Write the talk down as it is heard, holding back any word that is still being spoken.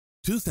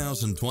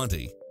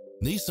2020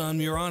 Nissan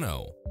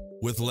Murano.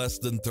 With less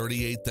than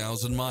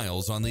 38,000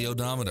 miles on the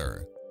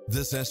odometer,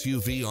 this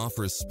SUV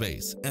offers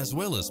space as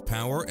well as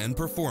power and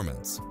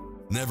performance.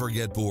 Never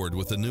get bored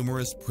with the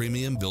numerous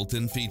premium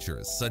built-in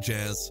features such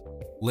as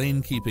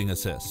lane keeping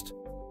assist,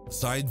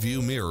 side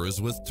view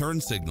mirrors with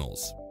turn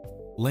signals,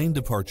 lane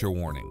departure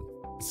warning,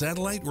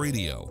 satellite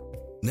radio,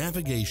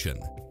 navigation,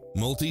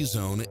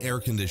 multi-zone air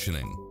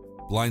conditioning,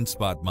 blind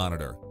spot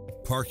monitor,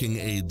 parking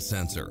aid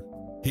sensor,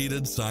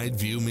 heated side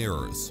view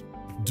mirrors,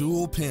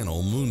 dual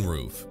panel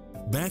moonroof,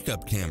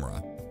 backup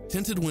camera,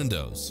 tinted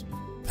windows,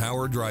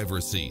 power driver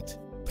seat,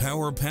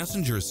 power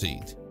passenger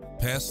seat,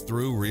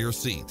 pass-through rear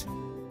seat.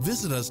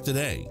 Visit us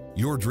today.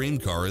 Your dream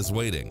car is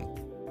waiting.